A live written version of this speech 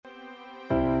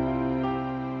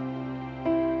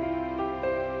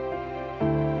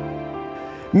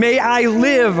May I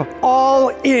live all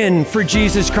in for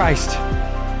Jesus Christ.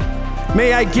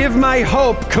 May I give my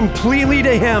hope completely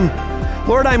to Him.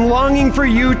 Lord, I'm longing for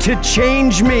you to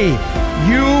change me.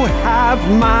 You have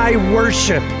my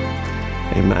worship.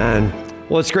 Amen.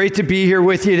 Well, it's great to be here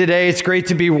with you today. It's great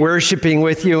to be worshiping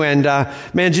with you. And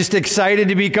man, just excited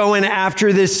to be going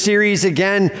after this series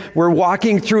again. We're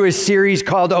walking through a series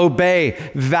called Obey,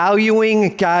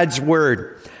 Valuing God's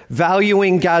Word.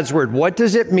 Valuing God's Word. What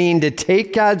does it mean to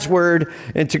take God's Word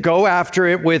and to go after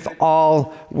it with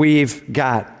all we've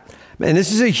got? And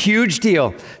this is a huge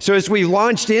deal. So as we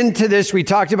launched into this, we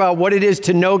talked about what it is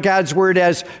to know God's Word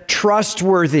as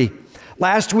trustworthy.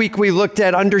 Last week, we looked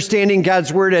at understanding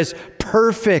God's Word as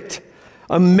perfect,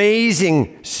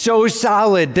 amazing, so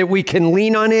solid that we can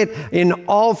lean on it in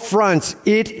all fronts.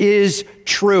 It is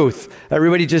truth.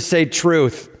 Everybody just say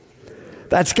truth.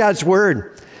 That's God's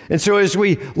Word. And so as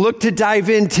we look to dive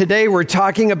in today, we're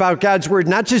talking about God's Word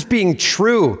not just being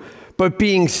true, but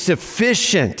being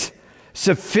sufficient.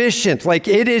 Sufficient, like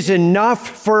it is enough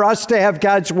for us to have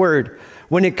God's Word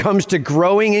when it comes to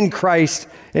growing in Christ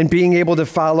and being able to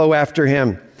follow after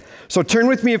Him. So turn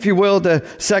with me, if you will, to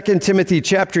 2 Timothy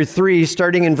chapter 3,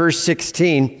 starting in verse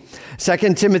 16.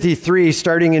 2 Timothy 3,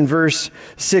 starting in verse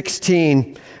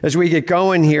 16, as we get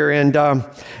going here. And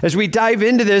as we dive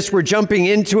into this, we're jumping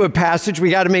into a passage.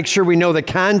 We got to make sure we know the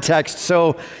context.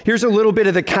 So here's a little bit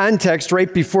of the context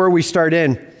right before we start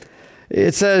in.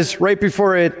 It says right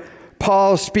before it,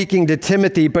 Paul speaking to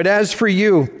Timothy, "But as for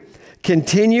you,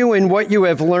 continue in what you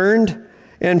have learned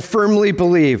and firmly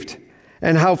believed,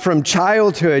 and how from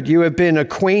childhood you have been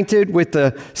acquainted with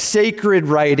the sacred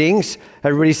writings."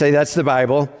 Everybody say that's the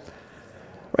Bible.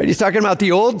 Right? He's talking about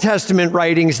the Old Testament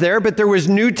writings there, but there was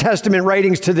New Testament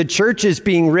writings to the churches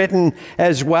being written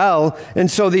as well. And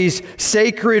so these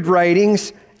sacred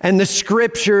writings and the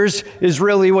scriptures is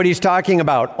really what he's talking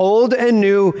about. Old and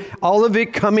new, all of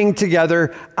it coming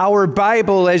together, our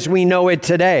Bible as we know it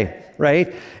today.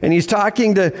 Right? And he's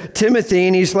talking to Timothy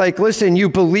and he's like, listen, you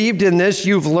believed in this,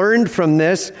 you've learned from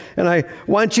this, and I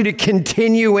want you to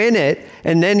continue in it.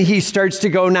 And then he starts to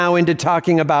go now into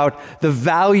talking about the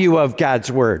value of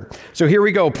God's Word. So here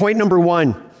we go. Point number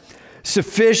 1,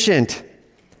 sufficient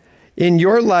in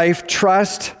your life,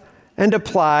 trust and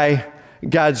apply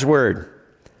God's Word.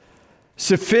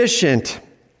 Sufficient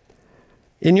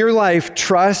in your life,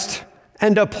 trust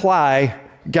and apply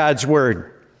God's Word.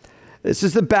 This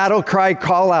is the battle cry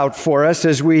call out for us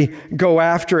as we go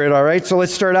after it, all right? So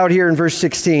let's start out here in verse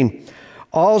 16.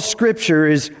 All scripture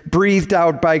is breathed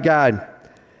out by God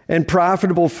and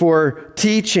profitable for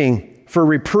teaching, for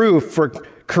reproof, for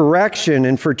correction,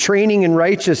 and for training in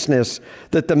righteousness,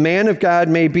 that the man of God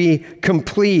may be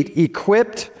complete,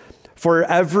 equipped for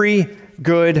every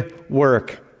good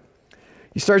work.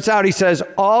 He starts out, he says,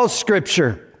 all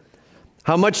scripture.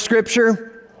 How much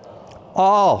scripture?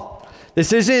 All.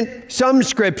 This isn't some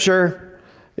scripture.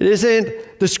 It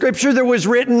isn't the scripture that was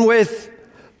written with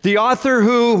the author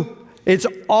who. It's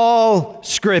all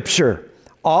scripture.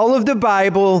 All of the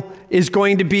Bible is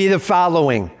going to be the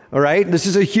following, all right? This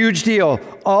is a huge deal.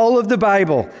 All of the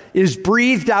Bible is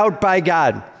breathed out by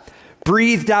God.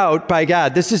 Breathed out by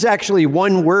God. This is actually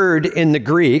one word in the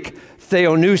Greek,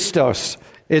 theopneustos.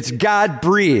 It's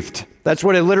God-breathed. That's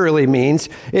what it literally means.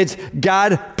 It's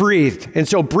God-breathed. And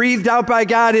so breathed out by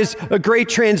God is a great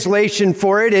translation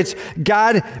for it. It's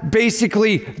God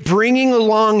basically bringing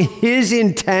along His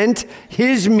intent,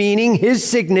 His meaning, His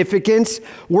significance,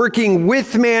 working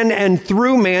with man and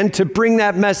through man to bring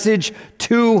that message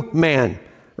to man,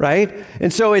 right?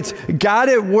 And so it's God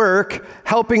at work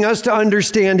helping us to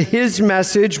understand His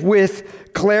message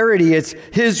with clarity. It's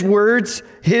His words,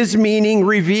 His meaning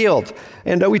revealed.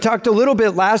 And we talked a little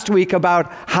bit last week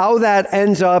about how that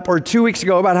ends up, or 2 weeks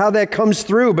ago, about how that comes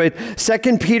through. But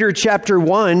 2 Peter chapter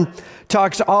 1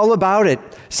 talks all about it.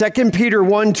 2 Peter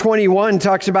 1:21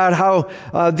 talks about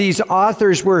how these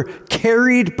authors were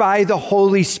carried by the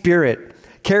Holy Spirit.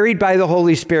 Carried by the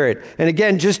Holy Spirit. And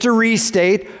again, just to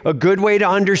restate, a good way to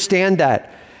understand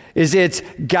that is it's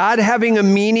God having a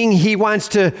meaning He wants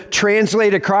to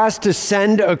translate across, to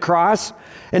send across.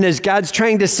 And as God's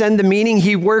trying to send the meaning,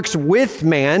 He works with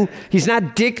man. He's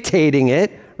not dictating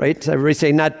it, right? So everybody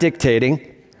say, not dictating.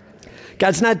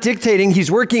 God's not dictating.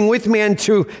 He's working with man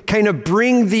to kind of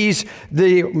bring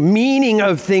the meaning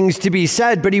of things to be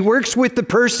said, but He works with the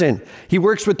person. He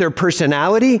works with their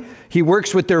personality. He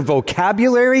works with their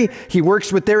vocabulary. He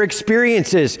works with their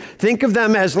experiences. Think of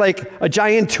them as like a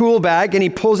giant tool bag, and He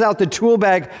pulls out the tool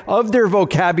bag of their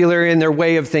vocabulary and their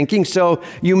way of thinking. So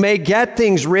you may get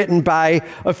things written by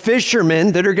a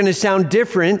fisherman that are going to sound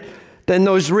different than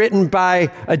those written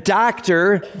by a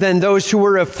doctor, than those who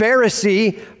were a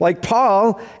Pharisee like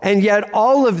Paul, and yet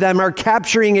all of them are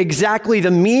capturing exactly the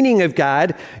meaning of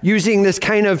God using this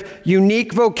kind of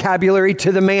unique vocabulary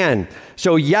to the man.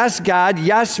 So yes, God,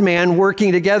 yes, man,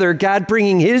 working together, God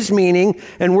bringing his meaning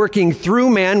and working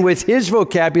through man with his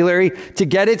vocabulary to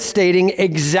get it stating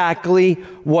exactly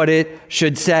what it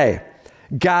should say.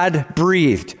 God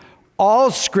breathed.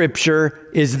 All Scripture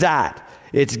is that.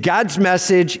 It's God's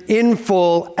message in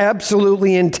full,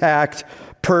 absolutely intact,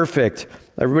 perfect.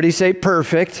 Everybody say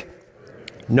perfect.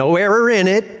 No error in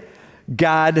it.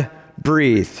 God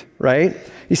breathed, right?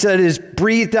 He said it is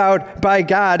breathed out by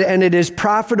God and it is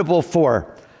profitable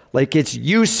for, like it's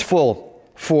useful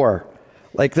for,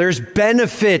 like there's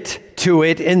benefit to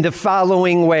it in the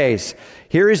following ways.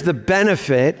 Here is the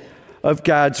benefit of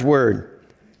God's word.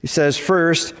 He says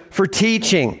first, for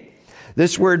teaching.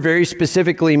 This word very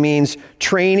specifically means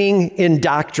training in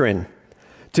doctrine.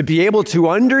 To be able to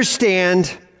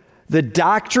understand the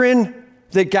doctrine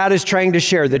that God is trying to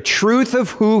share, the truth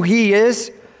of who he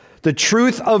is, the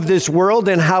truth of this world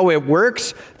and how it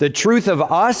works, the truth of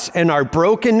us and our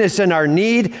brokenness and our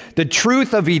need, the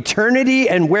truth of eternity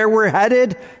and where we're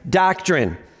headed,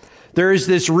 doctrine. There is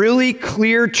this really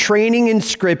clear training in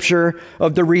Scripture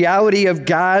of the reality of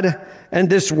God and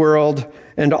this world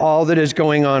and all that is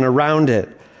going on around it.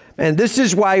 And this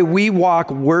is why we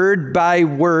walk word by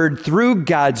word through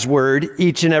God's word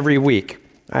each and every week,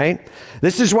 right?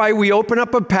 This is why we open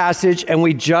up a passage and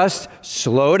we just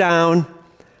slow down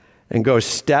and go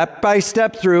step by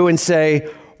step through and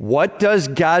say, what does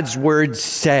God's word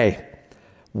say?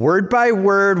 Word by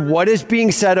word, what is being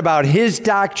said about his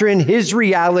doctrine, his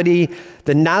reality,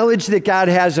 the knowledge that God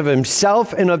has of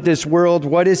himself and of this world,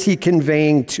 what is he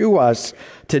conveying to us?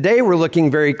 Today, we're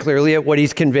looking very clearly at what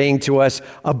he's conveying to us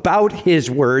about his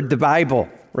word, the Bible,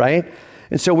 right?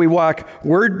 And so we walk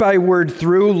word by word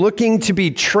through, looking to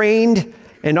be trained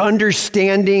and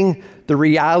understanding the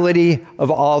reality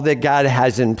of all that God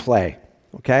has in play,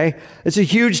 okay? It's a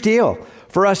huge deal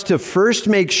for us to first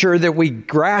make sure that we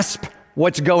grasp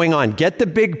what's going on. Get the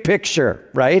big picture,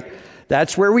 right?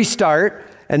 That's where we start,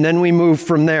 and then we move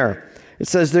from there. It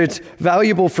says that it's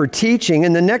valuable for teaching,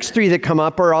 and the next three that come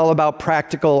up are all about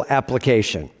practical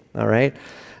application, all right?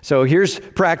 So here's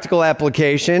practical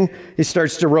application. He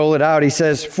starts to roll it out. He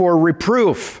says, for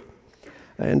reproof.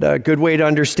 And a good way to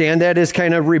understand that is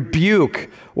kind of rebuke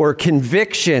or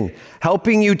conviction,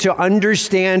 helping you to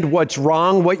understand what's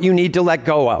wrong, what you need to let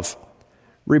go of.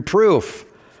 Reproof.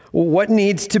 What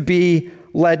needs to be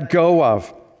let go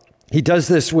of? He does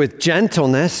this with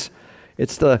gentleness.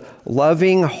 It's the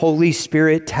loving Holy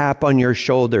Spirit tap on your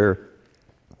shoulder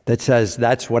that says,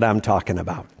 that's what I'm talking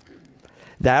about.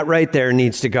 That right there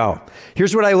needs to go.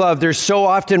 Here's what I love. There's so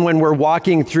often when we're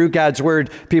walking through God's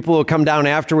word, people will come down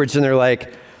afterwards and they're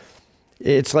like,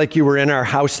 it's like you were in our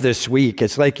house this week.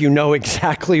 It's like you know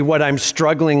exactly what I'm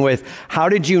struggling with. How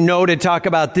did you know to talk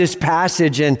about this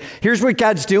passage? And here's what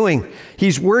God's doing.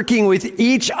 He's working with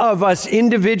each of us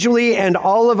individually and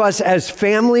all of us as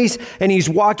families, and he's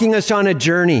walking us on a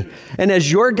journey. And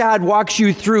as your God walks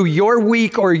you through your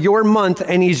week or your month,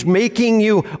 and he's making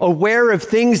you aware of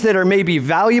things that are maybe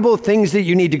valuable, things that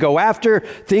you need to go after,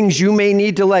 things you may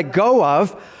need to let go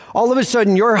of, all of a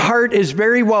sudden, your heart is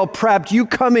very well prepped. You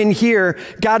come in here.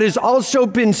 God has also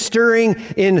been stirring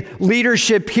in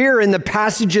leadership here in the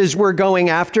passages we're going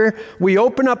after. We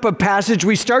open up a passage,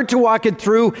 we start to walk it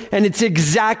through, and it's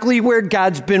exactly where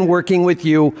God's been working with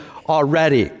you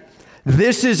already.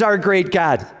 This is our great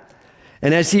God.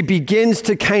 And as he begins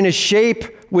to kind of shape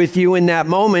with you in that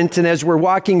moment, and as we're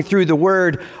walking through the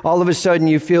word, all of a sudden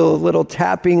you feel a little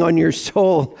tapping on your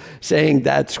soul saying,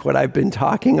 that's what I've been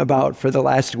talking about for the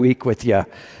last week with you.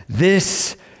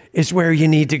 This is where you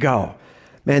need to go.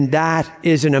 Man, that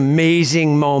is an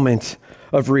amazing moment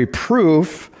of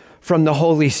reproof from the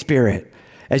Holy Spirit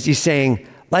as he's saying,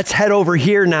 let's head over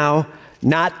here now,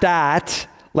 not that.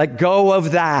 Let go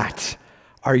of that.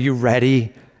 Are you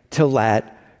ready to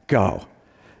let go?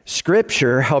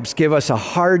 Scripture helps give us a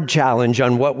hard challenge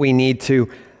on what we need to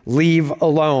leave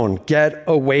alone, get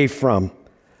away from,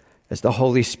 as the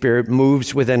Holy Spirit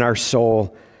moves within our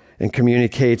soul and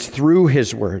communicates through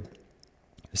his word.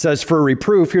 It says for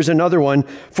reproof, here's another one,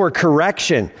 for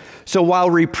correction. So while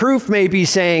reproof may be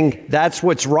saying, that's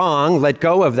what's wrong, let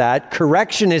go of that,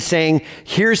 correction is saying,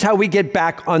 here's how we get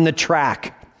back on the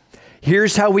track.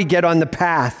 Here's how we get on the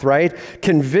path, right?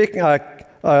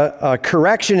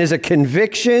 Correction is a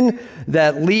conviction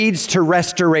that leads to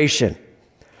restoration.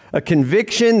 A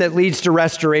conviction that leads to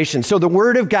restoration. So the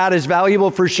Word of God is valuable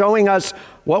for showing us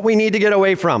what we need to get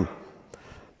away from.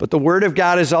 But the Word of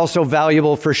God is also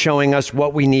valuable for showing us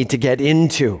what we need to get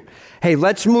into. Hey,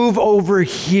 let's move over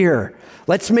here.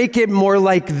 Let's make it more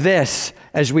like this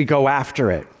as we go after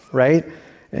it, right?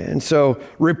 And so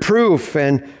reproof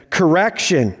and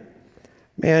correction,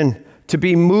 man, to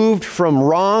be moved from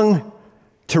wrong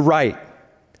to right.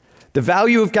 The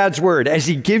value of God's Word as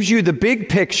He gives you the big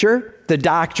picture, the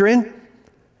doctrine,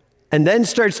 and then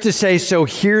starts to say, so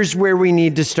here's where we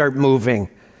need to start moving,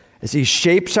 as He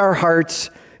shapes our hearts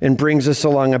and brings us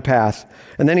along a path.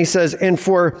 And then He says, and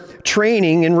for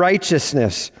training in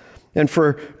righteousness, and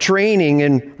for training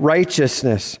in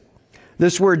righteousness.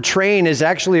 This word train is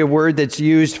actually a word that's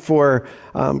used for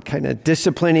kind of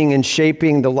disciplining and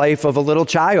shaping the life of a little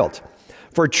child.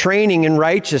 For training in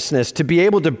righteousness, to be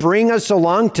able to bring us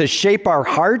along, to shape our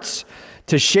hearts,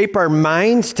 to shape our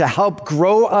minds, to help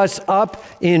grow us up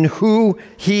in who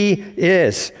He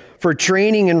is. For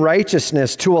training in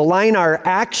righteousness, to align our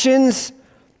actions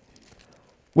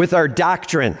with our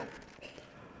doctrine,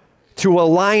 to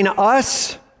align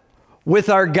us with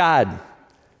our God,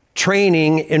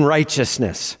 training in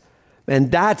righteousness.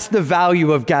 And that's the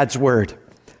value of God's Word,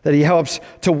 that He helps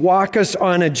to walk us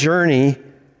on a journey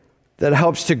that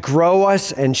helps to grow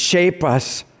us and shape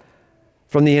us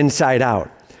from the inside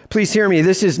out. Please hear me,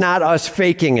 this is not us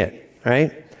faking it,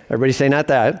 right? Everybody say not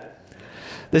that.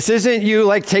 This isn't you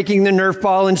like taking the Nerf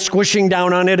ball and squishing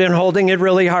down on it and holding it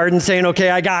really hard and saying, okay,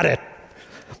 I got it.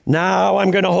 Now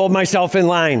I'm going to hold myself in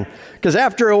line. Because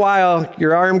after a while,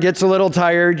 your arm gets a little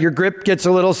tired, your grip gets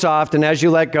a little soft, and as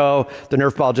you let go, the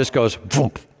Nerf ball just goes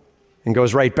boom and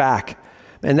goes right back.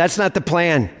 And that's not the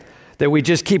plan, that we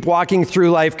just keep walking through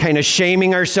life kind of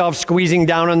shaming ourselves, squeezing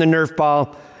down on the Nerf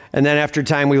ball, and then after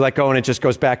time we let go and it just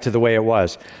goes back to the way it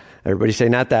was. Everybody say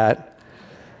not that.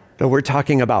 No, we're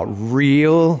talking about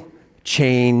real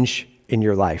change in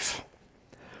your life.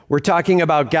 We're talking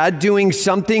about God doing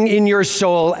something in your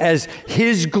soul as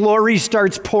His glory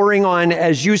starts pouring on,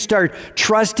 as you start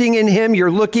trusting in Him,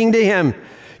 you're looking to Him.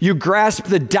 You grasp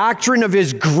the doctrine of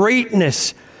His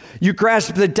greatness. You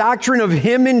grasp the doctrine of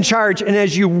Him in charge, and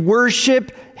as you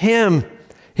worship Him,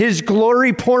 His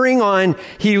glory pouring on,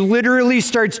 He literally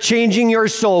starts changing your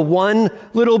soul one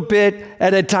little bit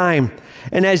at a time.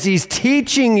 And as He's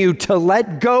teaching you to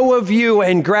let go of you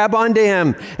and grab onto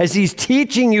Him, as He's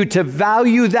teaching you to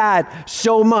value that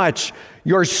so much,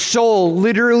 your soul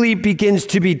literally begins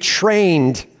to be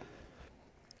trained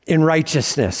in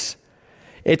righteousness.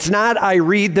 It's not I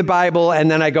read the Bible and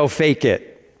then I go fake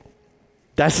it.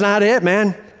 That's not it,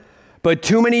 man. But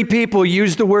too many people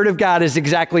use the Word of God as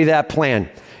exactly that plan.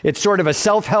 It's sort of a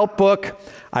self-help book.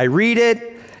 I read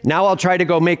it. Now I'll try to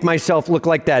go make myself look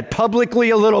like that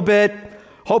publicly a little bit.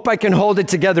 Hope I can hold it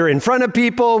together in front of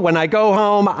people. When I go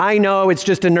home, I know it's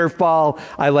just a Nerf ball.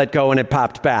 I let go and it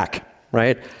popped back,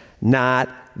 right? Not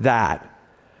that.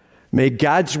 May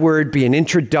God's Word be an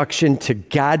introduction to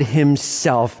God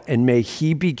Himself, and may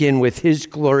He begin with His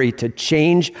glory to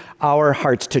change our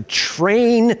hearts, to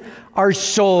train our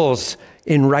souls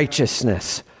in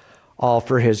righteousness, all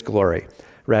for His glory.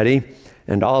 Ready?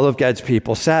 And all of God's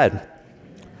people said,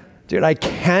 dude, I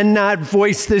cannot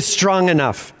voice this strong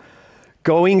enough.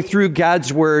 Going through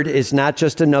God's Word is not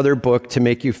just another book to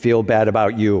make you feel bad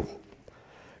about you.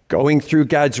 Going through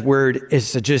God's Word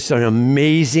is just an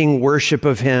amazing worship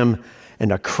of Him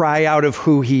and a cry out of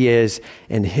who He is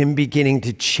and Him beginning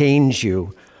to change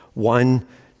you 1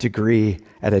 degree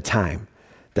at a time.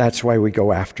 That's why we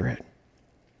go after it.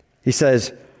 He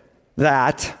says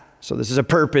that, so this is a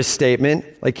purpose statement,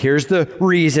 like here's the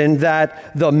reason,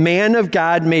 that the man of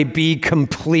God may be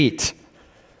complete.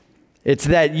 It's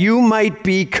that you might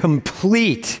be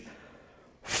complete,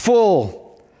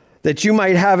 full, that you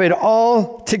might have it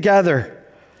all together.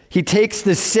 He takes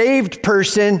the saved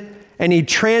person and He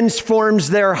transforms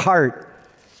their heart,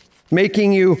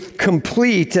 making you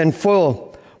complete and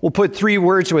full. We'll put 3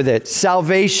 words with it: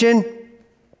 salvation,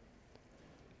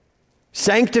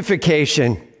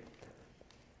 sanctification,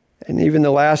 and even the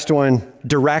last one,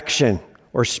 direction,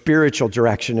 or spiritual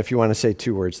direction, if you want to say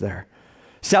 2 words there.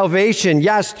 Salvation,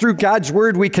 yes, through God's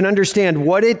Word we can understand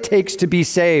what it takes to be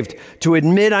saved, to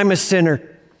admit I'm a sinner,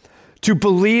 to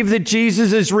believe that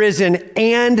Jesus is risen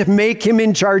and make Him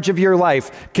in charge of your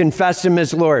life, confess Him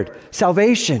as Lord.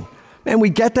 Salvation. And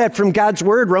we get that from God's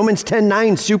Word. Romans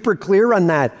 10:9, super clear on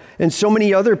that, and so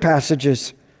many other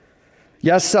passages.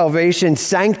 Yes, salvation,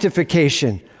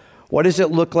 sanctification. What does it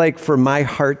look like for my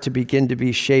heart to begin to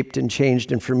be shaped and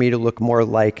changed and for me to look more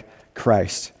like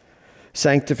Christ?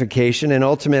 Sanctification, and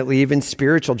ultimately even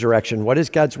spiritual direction. What is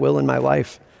God's will in my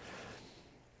life?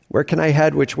 Where can I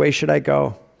head? Which way should I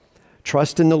go?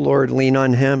 Trust in the Lord, lean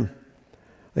on Him.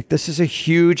 Like, this is a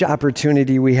huge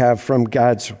opportunity we have from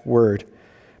God's word.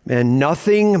 Man,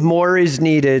 nothing more is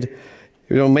needed.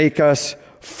 It'll make us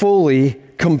fully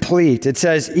complete. It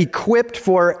says, equipped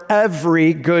for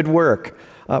every good work.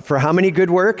 For how many good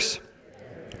works?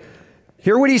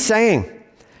 Hear what he's saying.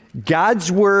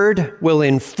 God's word will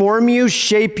inform you,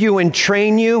 shape you, and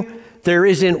train you. There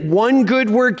isn't one good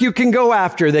work you can go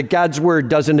after that God's word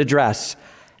doesn't address.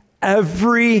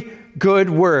 Every good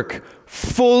work,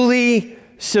 fully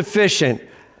sufficient.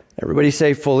 Everybody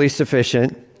say fully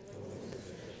sufficient.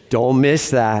 Don't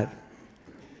miss that.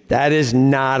 That is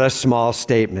not a small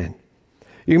statement.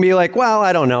 You can be like, well,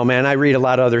 I don't know, man. I read a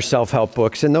lot of other self-help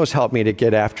books, and those help me to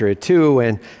get after it too.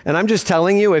 And I'm just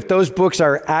telling you, if those books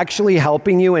are actually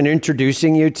helping you and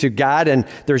introducing you to God, and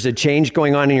there's a change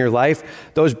going on in your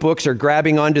life, those books are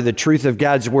grabbing onto the truth of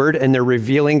God's word, and they're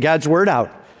revealing God's word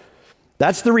out.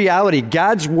 That's the reality.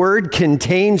 God's word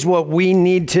contains what we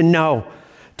need to know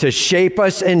to shape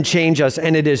us and change us,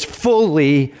 and it is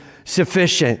fully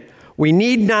sufficient. We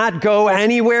need not go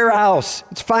anywhere else.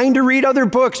 It's fine to read other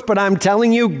books, but I'm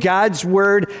telling you, God's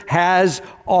word has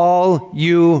all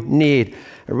you need.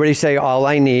 Everybody say, all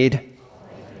I need.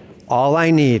 All I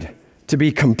need to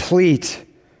be complete,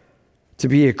 to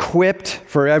be equipped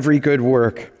for every good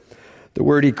work. The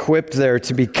word equipped there,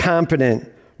 to be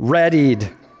competent, readied,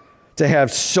 to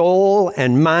have soul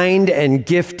and mind and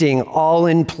gifting all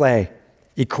in play.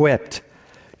 Equipped.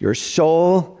 Your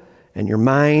soul and your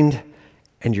mind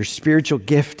and your spiritual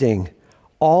gifting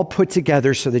all put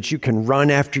together so that you can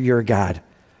run after your God.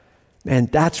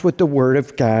 And that's what the Word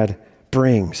of God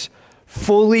brings.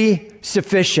 Fully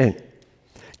sufficient.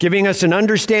 Giving us an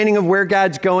understanding of where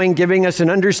God's going, giving us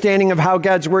an understanding of how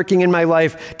God's working in my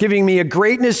life, giving me a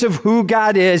greatness of who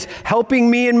God is, helping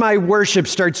me in my worship,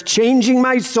 starts changing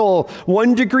my soul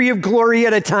one degree of glory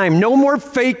at a time. No more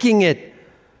faking it.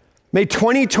 May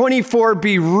 2024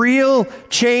 be real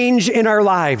change in our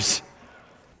lives.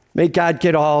 May God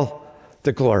get all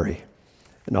the glory.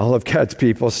 And all of God's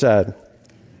people said.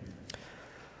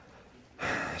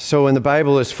 So when the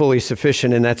Bible is fully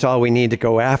sufficient, and that's all we need to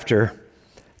go after,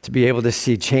 to be able to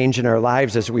see change in our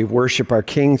lives as we worship our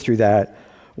King through that,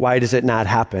 why does it not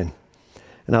happen?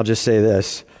 And I'll just say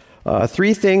this.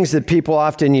 3 things that people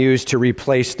often use to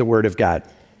replace the Word of God.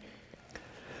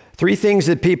 3 things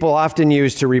that people often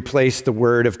use to replace the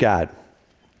Word of God.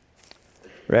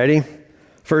 Ready?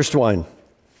 First one.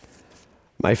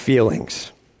 My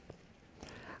feelings.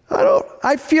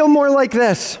 I feel more like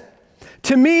this.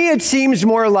 To me, it seems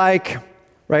more like,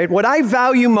 right, what I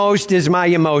value most is my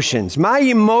emotions. My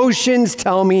emotions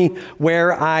tell me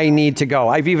where I need to go.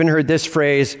 I've even heard this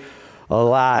phrase a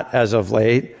lot as of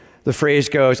late. The phrase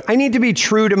goes, I need to be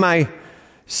true to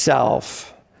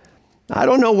myself. I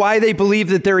don't know why they believe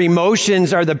that their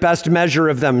emotions are the best measure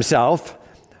of themselves.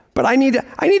 But I need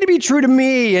to be true to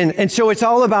me. And so it's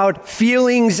all about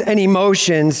feelings and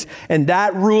emotions, and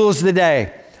that rules the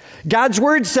day. God's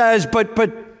word says,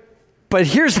 but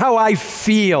here's how I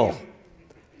feel.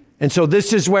 And so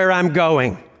this is where I'm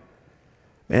going.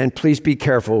 Man, please be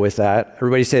careful with that.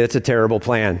 Everybody say that's a terrible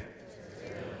plan.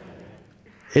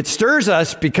 It stirs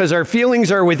us because our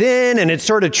feelings are within, and it's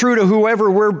sort of true to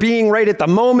whoever we're being right at the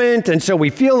moment. And so we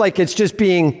feel like it's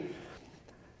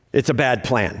a bad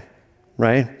plan,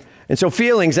 right? And so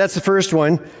feelings, that's the first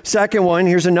one. Second one,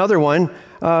 here's another one,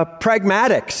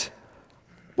 pragmatics.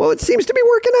 Well, it seems to be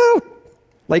working out.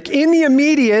 Like in the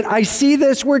immediate, I see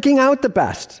this working out the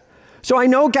best. So I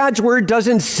know God's word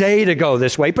doesn't say to go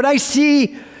this way, but I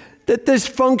see that this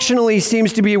functionally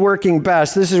seems to be working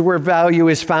best. This is where value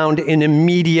is found in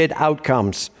immediate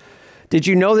outcomes. Did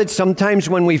you know that sometimes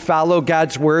when we follow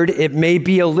God's word, it may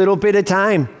be a little bit of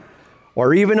time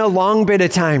or even a long bit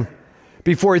of time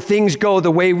before things go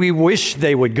the way we wish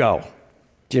they would go.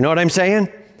 Do you know what I'm saying?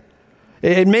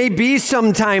 It may be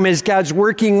some time as God's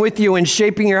working with you and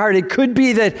shaping your heart. It could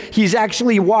be that he's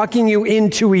actually walking you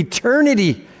into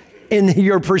eternity in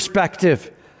your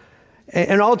perspective.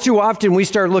 And all too often we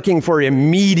start looking for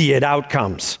immediate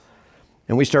outcomes.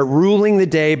 And we start ruling the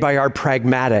day by our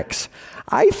pragmatics.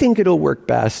 I think it'll work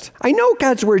best. I know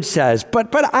God's word says,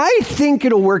 but I think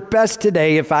it'll work best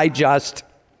today if I just...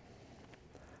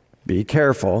 Be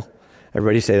careful.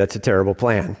 Everybody say that's a terrible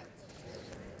plan.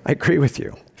 I agree with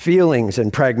you. Feelings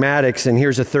and pragmatics, and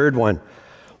here's a third one.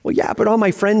 Well, yeah, but all my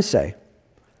friends say.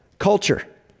 Culture.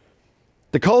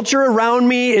 The culture around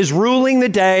me is ruling the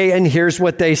day, and here's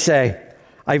what they say.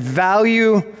 I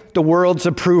value the world's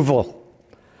approval.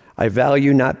 I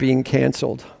value not being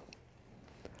canceled.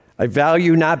 I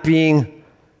value not being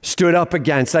stood up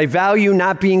against. I value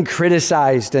not being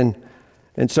criticized. And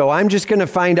And so I'm just going to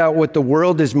find out what the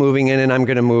world is moving in, and I'm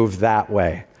going to move that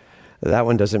way. That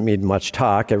one doesn't need much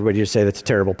talk. Everybody just say that's a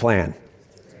terrible plan.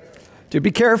 Dude,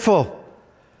 be careful.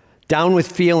 Down with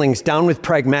feelings, down with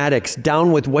pragmatics,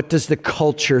 down with what does the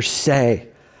culture say,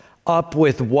 up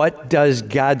with what does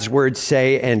God's word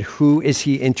say and who is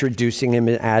he introducing him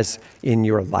as in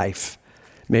your life.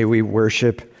 May we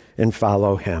worship and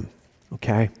follow him,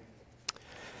 okay?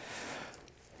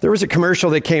 There was a commercial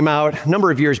that came out a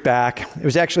number of years back. It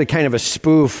was actually kind of a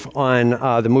spoof on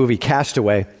the movie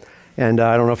Castaway. And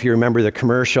I don't know if you remember the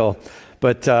commercial,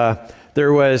 but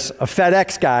there was a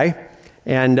FedEx guy,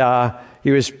 and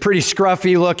he was pretty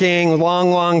scruffy looking,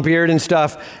 long beard and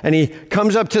stuff. And he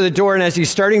comes up to the door, and as he's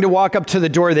starting to walk up to the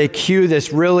door, they cue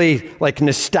this really like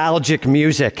nostalgic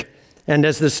music. And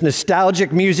as this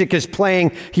nostalgic music is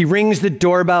playing, he rings the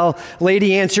doorbell.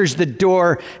 Lady answers the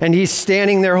door, and he's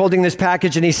standing there holding this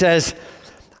package, and he says,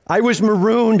 "I was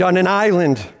marooned on an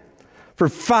island for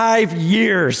 5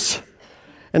 years.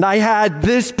 And I had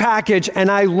this package, and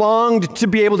I longed to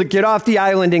be able to get off the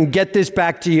island and get this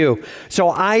back to you. So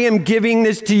I am giving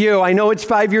this to you. I know it's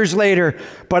 5 years later,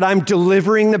 but I'm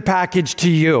delivering the package to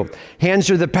you." Hands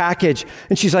her the package.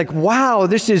 And she's like, "Wow,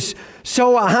 this is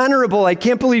so honorable. I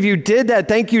can't believe you did that.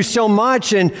 Thank you so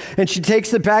much." And she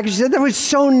takes the package. She said, "That was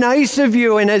so nice of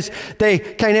you." And as they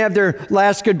kind of have their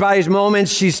last goodbyes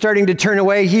moments, she's starting to turn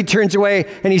away. He turns away,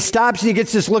 and he stops, and he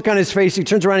gets this look on his face. He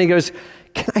turns around, and he goes,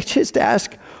 "Can I just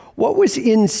ask, what was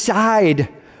inside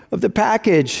of the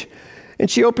package?" And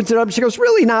she opens it up, and she goes,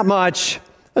 "Really not much.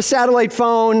 A satellite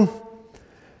phone,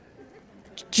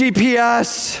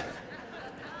 GPS,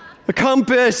 a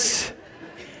compass,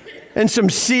 and some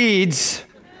seeds.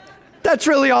 That's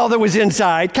really all that was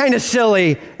inside. Kind of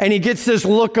silly." And he gets this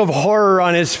look of horror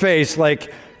on his face,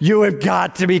 like, "You have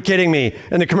got to be kidding me."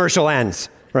 And the commercial ends,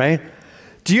 right?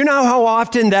 Do you know how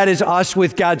often that is us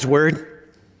with God's word?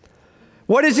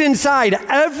 What is inside?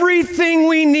 Everything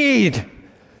we need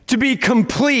to be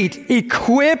complete,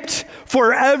 equipped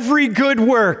for every good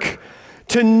work,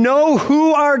 to know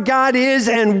who our God is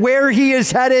and where he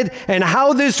is headed and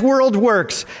how this world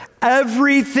works.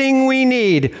 Everything we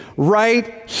need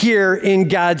right here in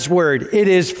God's word. It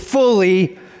is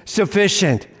fully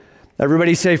sufficient.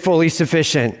 Everybody say fully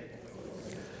sufficient.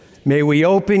 May we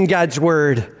open God's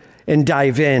word and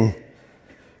dive in.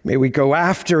 May we go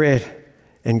after it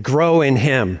and grow in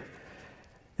him.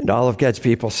 And all of God's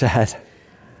people said,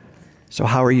 so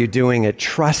how are you doing at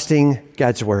trusting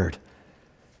God's word,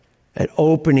 at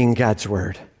opening God's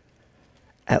word,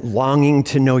 at longing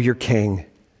to know your King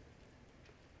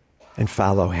and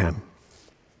follow him,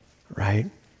 right?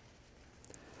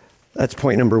 That's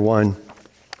point number one.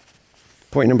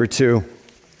 Point number two.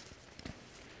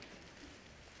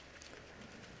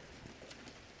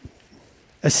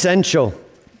 Essential.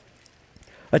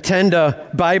 Attend a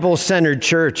Bible-centered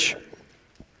church.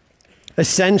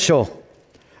 Essential.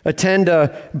 Attend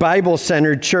a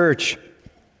Bible-centered church.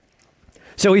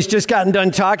 So he's just gotten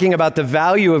done talking about the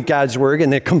value of God's word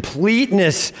and the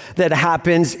completeness that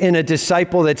happens in a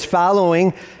disciple that's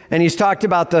following. And he's talked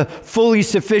about the fully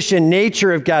sufficient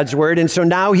nature of God's word. And so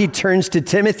now he turns to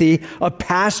Timothy, a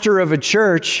pastor of a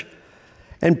church.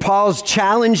 And Paul's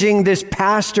challenging this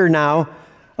pastor now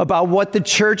about what the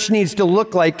church needs to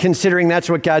look like, considering that's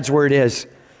what God's word is.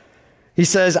 He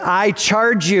says, "I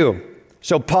charge you."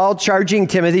 So Paul charging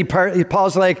Timothy,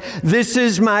 Paul's like, this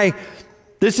is my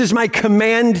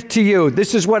command to you.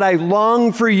 This is what I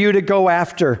long for you to go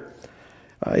after.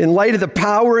 In light of the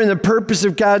power and the purpose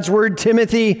of God's word,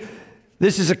 Timothy,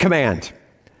 this is a command.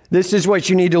 This is what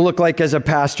you need to look like as a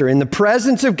pastor. In the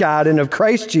presence of God and of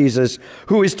Christ Jesus,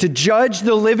 who is to judge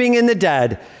the living and the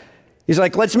dead. He's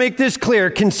like, let's make this clear,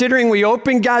 considering we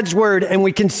open God's word and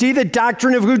we can see the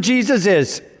doctrine of who Jesus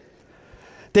is.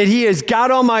 That he is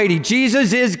God Almighty.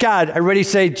 Jesus is God. Everybody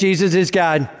say, Jesus is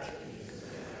God.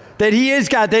 That he is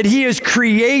God, that he is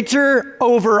creator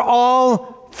over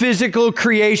all physical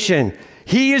creation.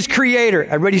 He is creator.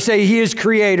 Everybody say, he is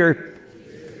creator.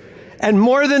 And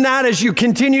more than that, as you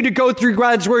continue to go through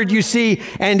God's word, you see,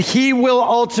 and he will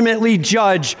ultimately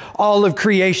judge all of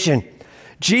creation.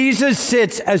 Jesus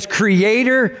sits as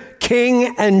creator,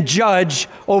 king, and judge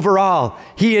over all.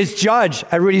 He is judge.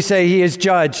 Everybody say, he is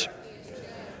judge.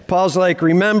 Paul's like,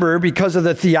 remember, because of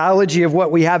the theology of what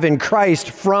we have in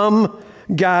Christ from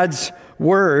God's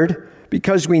word,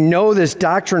 because we know this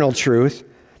doctrinal truth.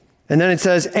 And then it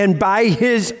says, and by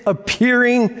his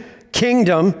appearing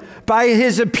kingdom, by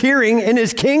his appearing in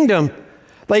his kingdom,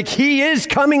 like he is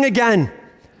coming again.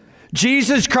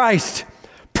 Jesus Christ,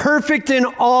 perfect in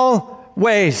all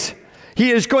ways.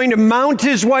 He is going to mount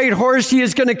his white horse. He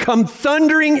is going to come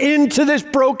thundering into this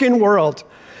broken world.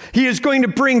 He is going to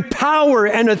bring power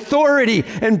and authority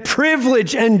and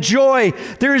privilege and joy.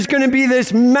 There is going to be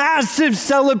this massive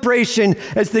celebration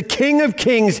as the King of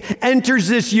Kings enters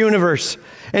this universe.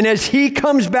 And as he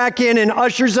comes back in and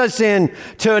ushers us in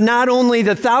to not only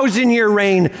the 1,000-year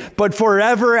reign, but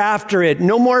forever after it.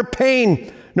 No more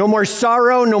pain, no more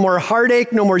sorrow, no more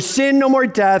heartache, no more sin, no more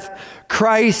death.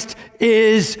 Christ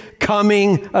is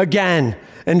coming again.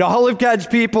 And all of God's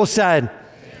people said,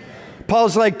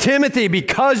 Paul's like, Timothy,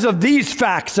 because of these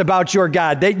facts about your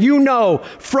God that you know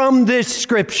from this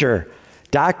scripture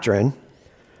doctrine,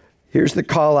 here's the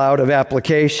call out of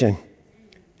application.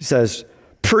 He says,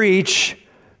 preach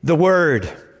the word.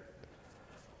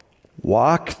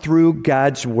 Walk through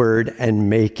God's word and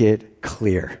make it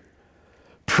clear.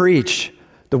 Preach.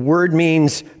 The word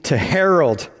means to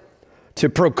herald, to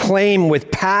proclaim with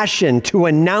passion, to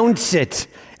announce it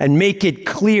and make it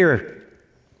clear.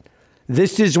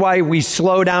 This is why we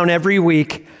slow down every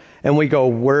week and we go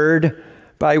word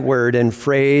by word and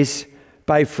phrase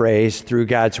by phrase through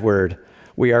God's word.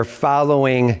 We are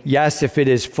following, yes, if it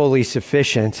is fully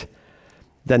sufficient,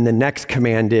 then the next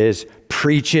command is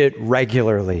preach it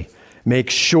regularly. Make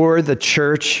sure the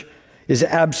church is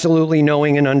absolutely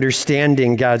knowing and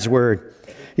understanding God's word.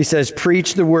 He says,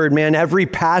 preach the word. Man, every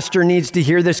pastor needs to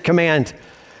hear this command.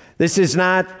 This is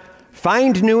not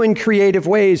find new and creative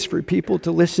ways for people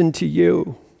to listen to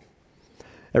you.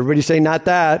 Everybody say, not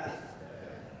that.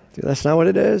 That's not what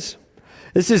it is.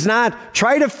 This is not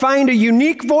try to find a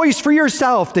unique voice for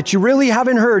yourself that you really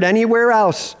haven't heard anywhere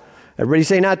else. Everybody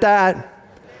say, not that.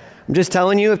 I'm just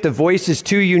telling you, if the voice is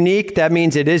too unique, that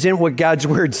means it isn't what God's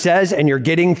word says and you're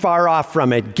getting far off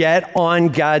from it. Get on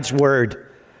God's word.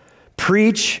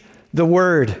 Preach the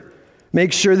word.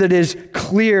 Make sure that it is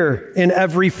clear in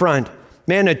every front.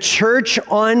 Man, a church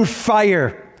on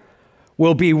fire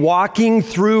will be walking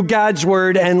through God's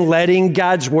word and letting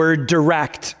God's word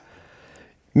direct.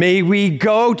 May we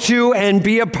go to and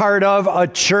be a part of a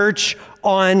church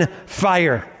on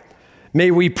fire. May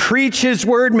we preach his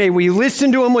word. May we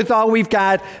listen to him with all we've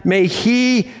got. May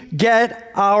he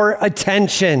get our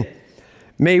attention.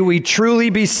 May we truly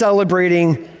be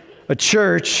celebrating a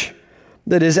church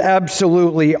that is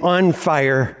absolutely on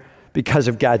fire because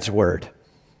of God's word.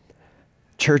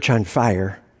 Church on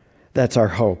fire, that's our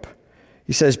hope.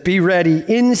 He says, be ready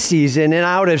in season and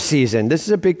out of season. This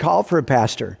is a big call for a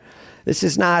pastor. This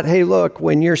is not, hey, look,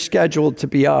 when you're scheduled to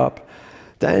be up,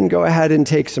 then go ahead and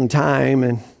take some time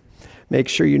and make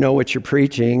sure you know what you're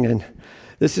preaching. And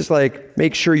this is like,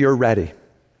 make sure you're ready.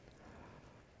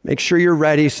 Make sure you're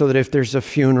ready so that if there's a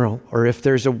funeral or if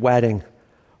there's a wedding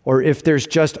or if there's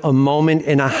just a moment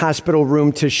in a hospital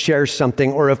room to share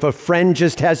something, or if a friend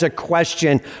just has a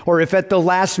question, or if at the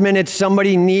last minute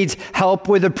somebody needs help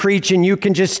with a preach and you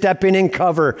can just step in and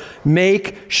cover,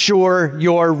 make sure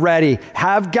you're ready.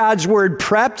 Have God's word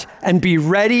prepped and be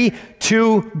ready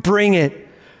to bring it.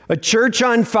 A church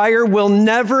on fire will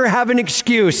never have an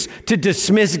excuse to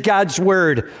dismiss God's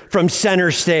word from center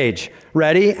stage.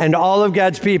 Ready? And all of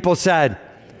God's people said,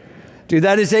 dude,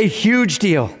 that is a huge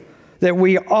deal. That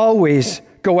we always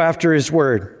go after his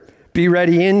word. Be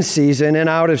ready in season and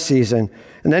out of season.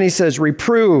 And then he says,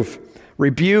 reprove,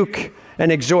 rebuke,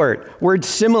 and exhort. Words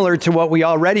similar to what we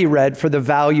already read for the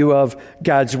value of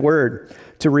God's word.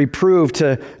 To reprove,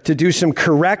 to do some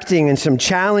correcting and some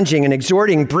challenging and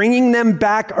exhorting, bringing them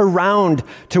back around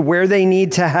to where they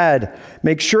need to head.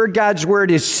 Make sure God's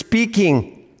word is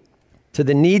speaking to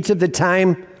the needs of the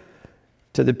time,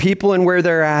 to the people and where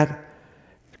they're at,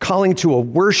 calling to a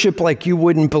worship like you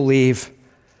wouldn't believe.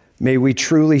 May we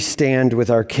truly stand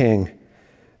with our King.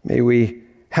 May we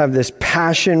have this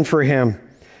passion for him.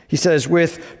 He says,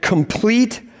 with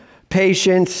complete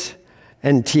patience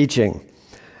and teaching.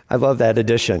 I love that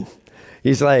addition.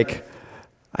 He's like,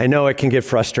 I know it can get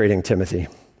frustrating, Timothy.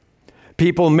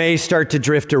 People may start to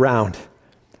drift around.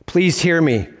 Please hear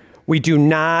me. We do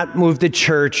not move the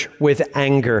church with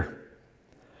anger.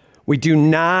 We do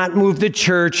not move the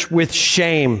church with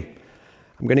shame.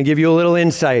 I'm going to give you a little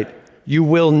insight. You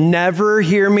will never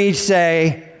hear me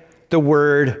say the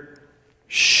word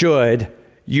should.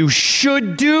 You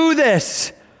should do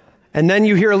this. And then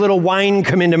you hear a little whine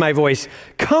come into my voice.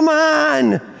 Come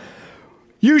on.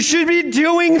 You should be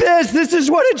doing this. This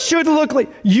is what it should look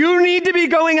like. You need to be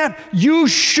going out. You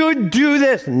should do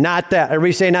this. Not that.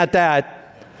 Everybody say not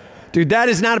that. Dude, that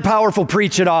is not a powerful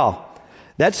preach at all.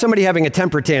 That's somebody having a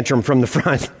temper tantrum from the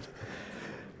front.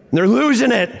 They're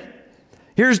losing it.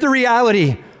 Here's the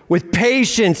reality. With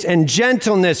patience and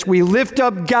gentleness, we lift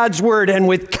up God's word, and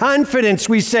with confidence,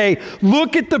 we say,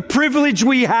 look at the privilege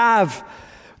we have,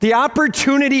 the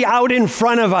opportunity out in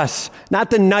front of us, not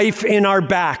the knife in our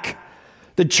back.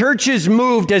 The church is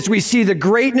moved as we see the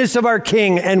greatness of our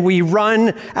King, and we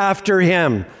run after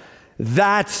him.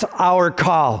 That's our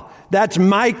call. That's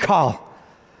my call,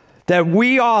 that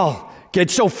we all get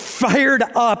so fired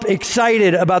up,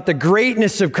 excited about the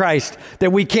greatness of Christ that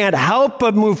we can't help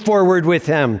but move forward with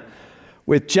him,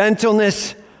 with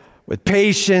gentleness, with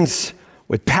patience,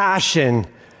 with passion.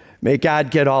 May God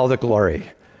get all the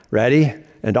glory. Ready?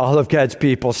 And all of God's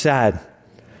people said,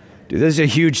 dude, this is a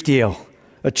huge deal.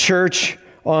 A church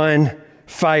on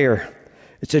fire.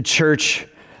 It's a church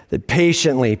that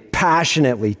patiently,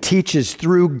 passionately teaches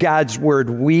through God's word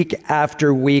week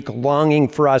after week, longing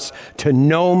for us to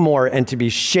know more and to be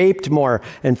shaped more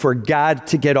and for God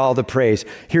to get all the praise.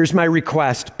 Here's my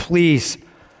request. Please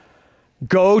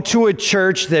go to a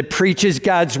church that preaches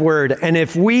God's word. And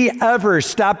if we ever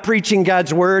stop preaching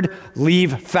God's word,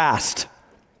 leave fast.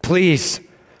 Please.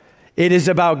 It is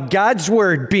about God's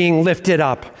word being lifted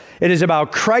up. It is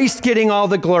about Christ getting all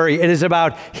the glory. It is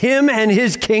about him and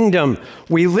his kingdom.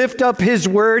 We lift up his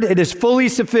word. It is fully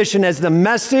sufficient as the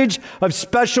message of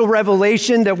special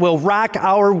revelation that will rock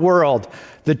our world.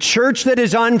 The church that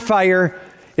is on fire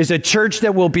is a church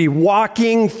that will be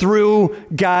walking through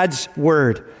God's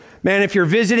word. Man, if you're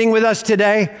visiting with us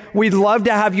today, we'd love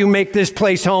to have you make this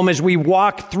place home as we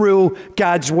walk through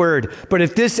God's word. But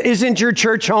if this isn't your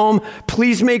church home,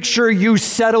 please make sure you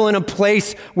settle in a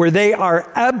place where they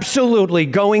are absolutely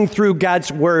going through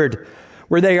God's word,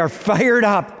 where they are fired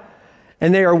up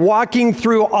and they are walking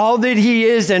through all that he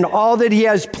is and all that he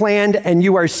has planned, and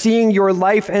you are seeing your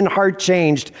life and heart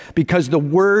changed because the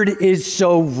word is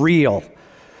so real.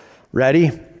 Ready?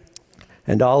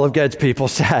 And all of God's people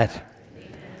said,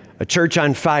 a church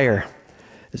on fire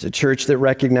is a church that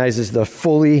recognizes the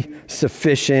fully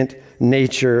sufficient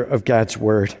nature of God's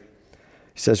word.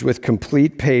 He says, with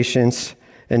complete patience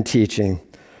and teaching,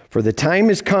 for the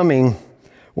time is coming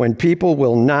when people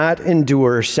will not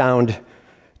endure sound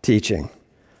teaching.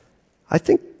 I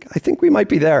think we might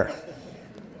be there,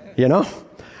 you know?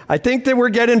 I think that we're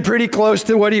getting pretty close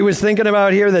to what he was thinking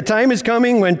about here. The time is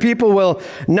coming when people will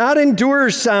not endure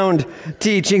sound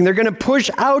teaching. They're going to push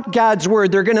out God's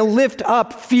word. They're going to lift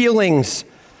up feelings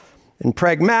and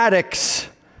pragmatics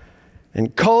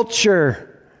and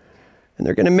culture. And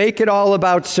they're going to make it all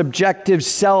about subjective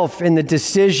self and the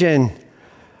decision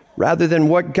rather than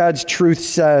what God's truth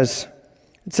says.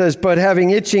 It says, but having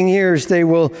itching ears, they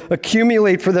will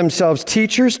accumulate for themselves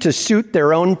teachers to suit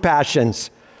their own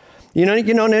passions. You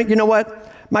know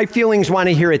what? My feelings want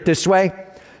to hear it this way.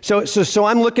 So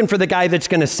I'm looking for the guy that's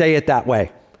going to say it that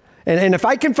way. And if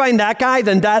I can find that guy,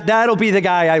 then that'll be the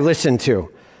guy I listen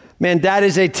to. Man, that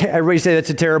is everybody say that's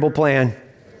a terrible plan.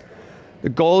 The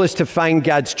goal is to find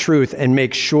God's truth and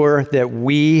make sure that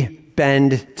we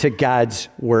bend to God's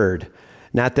word,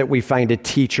 not that we find a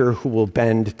teacher who will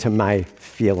bend to my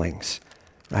feelings,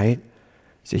 right?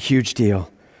 It's a huge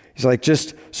deal. He's like,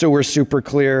 just so we're super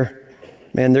clear,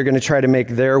 man, they're going to try to make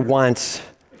their wants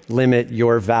limit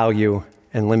your value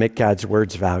and limit God's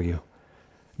word's value.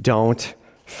 Don't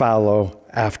follow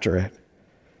after it.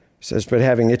 He says, but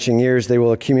having itching ears, they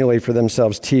will accumulate for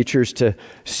themselves teachers to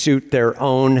suit their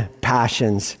own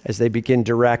passions as they begin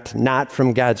direct, not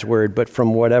from God's word, but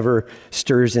from whatever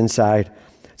stirs inside.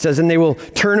 It says, and they will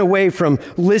turn away from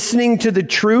listening to the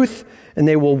truth, and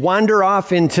they will wander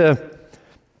off into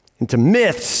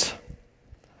myths.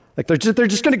 Like they're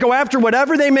just going to go after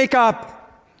whatever they make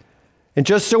up. And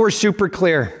just so we're super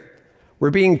clear,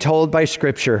 we're being told by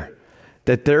Scripture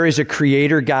that there is a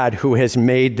creator God who has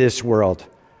made this world.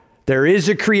 There is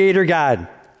a creator God.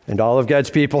 And all of God's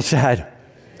people said,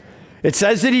 it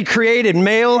says that he created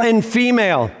male and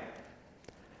female.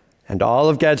 And all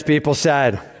of God's people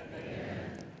said,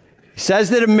 he says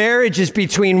that a marriage is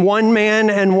between one man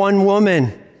and one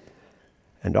woman.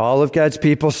 And all of God's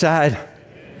people said,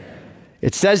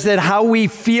 it says that how we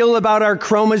feel about our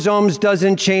chromosomes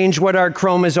doesn't change what our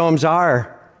chromosomes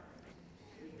are.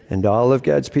 And all of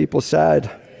God's people said,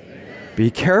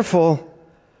 be careful.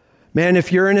 Man,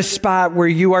 if you're in a spot where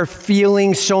you are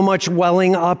feeling so much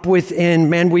welling up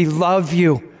within, man, we love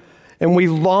you and we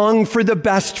long for the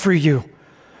best for you.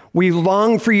 We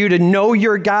long for you to know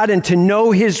your God and to know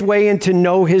his way and to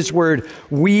know his word.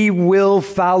 We will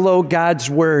follow God's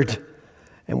word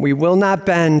and we will not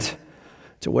bend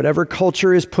to whatever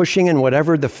culture is pushing and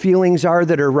whatever the feelings are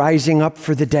that are rising up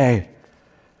for the day.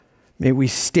 May we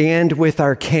stand with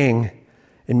our King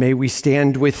and may we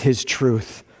stand with his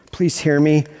truth. Please hear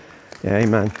me. Yeah,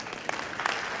 amen.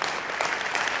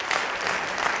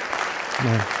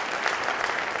 Amen.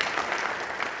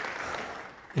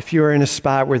 If you are in a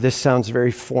spot where this sounds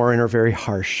very foreign or very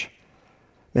harsh,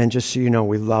 man, just so you know,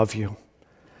 we love you.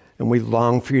 And we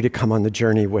long for you to come on the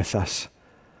journey with us.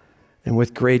 And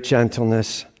with great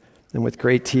gentleness and with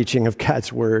great teaching of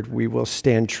God's word, we will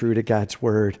stand true to God's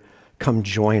word. Come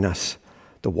join us.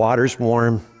 The water's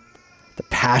warm. The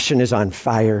passion is on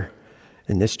fire.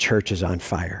 And this church is on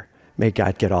fire. May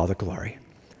God get all the glory.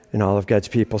 And all of God's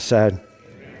people said,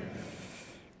 amen.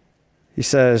 He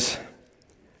says,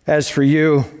 as for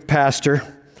you, pastor,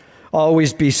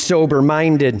 always be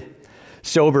sober-minded.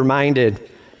 Sober-minded.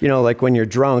 You know, like when you're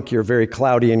drunk, you're very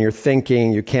cloudy in your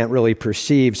thinking. You can't really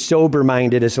perceive.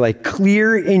 Sober-minded is like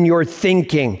clear in your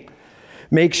thinking.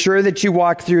 Make sure that you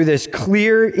walk through this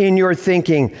clear in your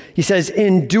thinking. He says,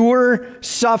 endure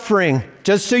suffering.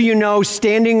 Just so you know,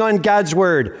 standing on God's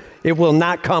word, it will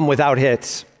not come without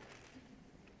hits.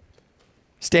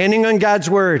 Standing on God's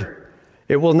word,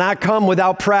 it will not come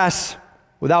without press,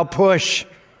 without push.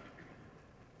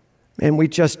 And we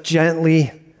just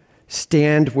gently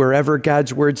stand wherever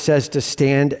God's word says to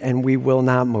stand, and we will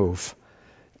not move.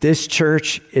 This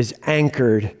church is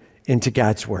anchored into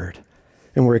God's word,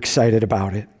 and we're excited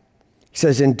about it. He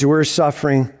says, endure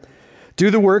suffering. Do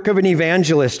the work of an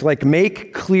evangelist, like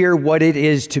make clear what it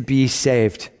is to be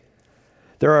saved.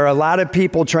 There are a lot of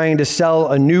people trying to sell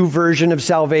a new version of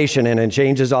salvation, and it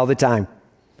changes all the time.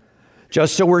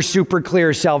 Just so we're super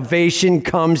clear, salvation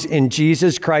comes in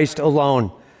Jesus Christ alone.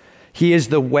 He is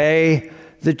the way,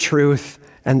 the truth,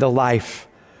 and the life.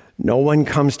 No one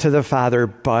comes to the Father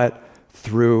but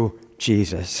through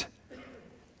Jesus.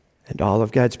 And all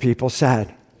of God's people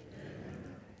said,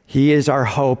 He is our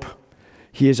hope.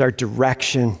 He is our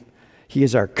direction. He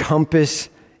is our compass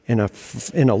in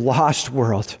a lost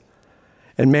world.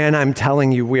 And man, I'm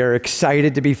telling you, we are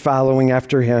excited to be following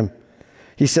after Him.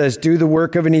 He says, do the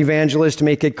work of an evangelist,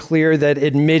 make it clear that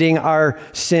admitting our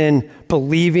sin,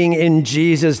 believing in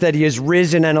Jesus, that He is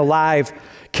risen and alive,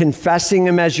 confessing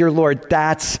Him as your Lord,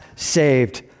 that's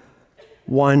saved.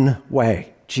 One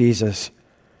way, Jesus.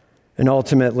 And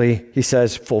ultimately, he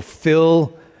says,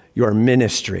 fulfill your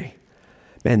ministry.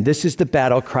 Man, this is the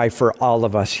battle cry for all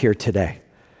of us here today.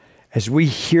 As we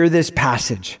hear this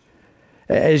passage,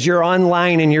 as you're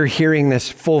online and you're hearing this,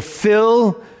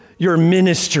 fulfill your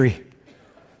ministry.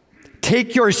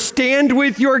 Take your stand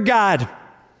with your God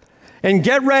and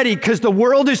get ready, because the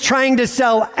world is trying to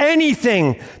sell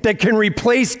anything that can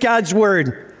replace God's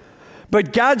word.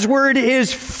 But God's word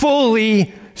is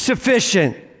fully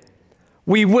sufficient.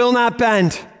 We will not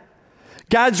bend.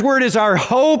 God's word is our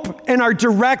hope and our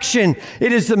direction.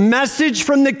 It is the message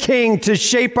from the King to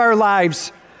shape our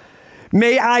lives.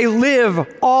 May I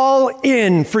live all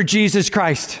in for Jesus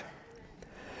Christ.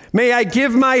 May I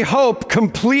give my hope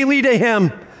completely to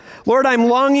Him. Lord, I'm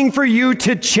longing for you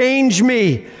to change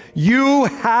me. You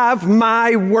have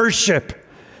my worship.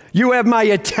 You have my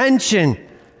attention.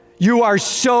 You are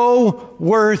so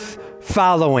worth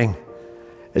following.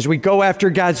 As we go after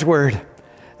God's word,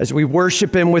 as we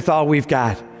worship Him with all we've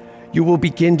got, you will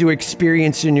begin to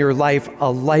experience in your life a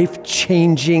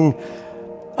life-changing,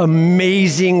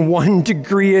 amazing 1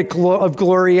 degree of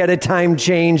glory at a time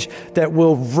change that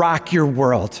will rock your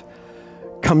world.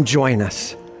 Come join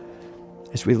us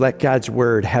as we let God's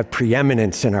word have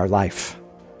preeminence in our life,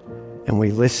 and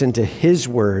we listen to His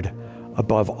word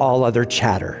above all other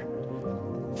chatter.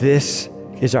 This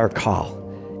is our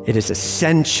call. It is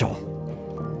essential.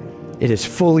 It is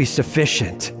fully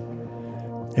sufficient,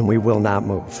 and we will not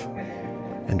move.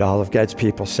 And all of God's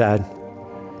people said,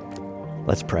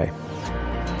 let's pray.